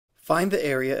Find the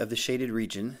area of the shaded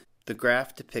region. The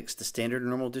graph depicts the standard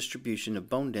normal distribution of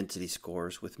bone density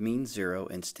scores with mean 0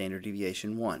 and standard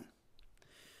deviation 1.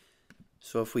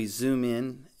 So if we zoom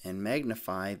in and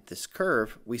magnify this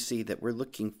curve, we see that we're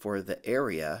looking for the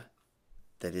area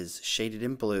that is shaded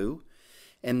in blue,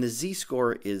 and the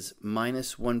z-score is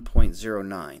minus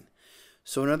 1.09.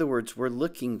 So in other words, we're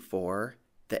looking for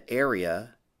the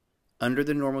area under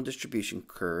the normal distribution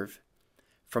curve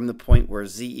from the point where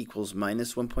z equals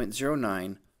minus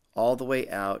 1.09 all the way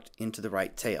out into the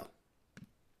right tail.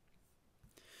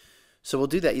 So we'll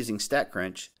do that using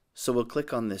Statcrunch. So we'll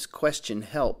click on this Question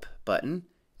Help button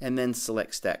and then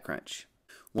select Statcrunch.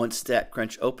 Once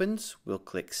Statcrunch opens, we'll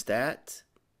click Stat,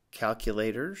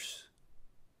 Calculators,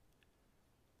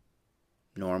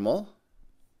 Normal.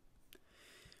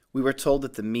 We were told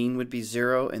that the mean would be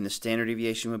 0 and the standard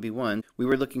deviation would be 1. We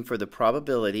were looking for the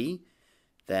probability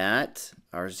that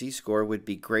our z-score would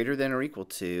be greater than or equal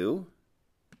to,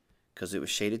 because it was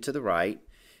shaded to the right,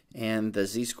 and the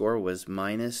z-score was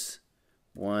minus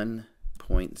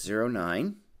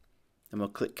 1.09. And we'll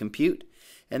click Compute,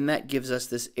 and that gives us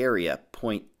this area,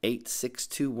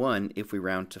 0.8621 if we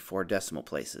round to 4 decimal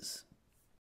places.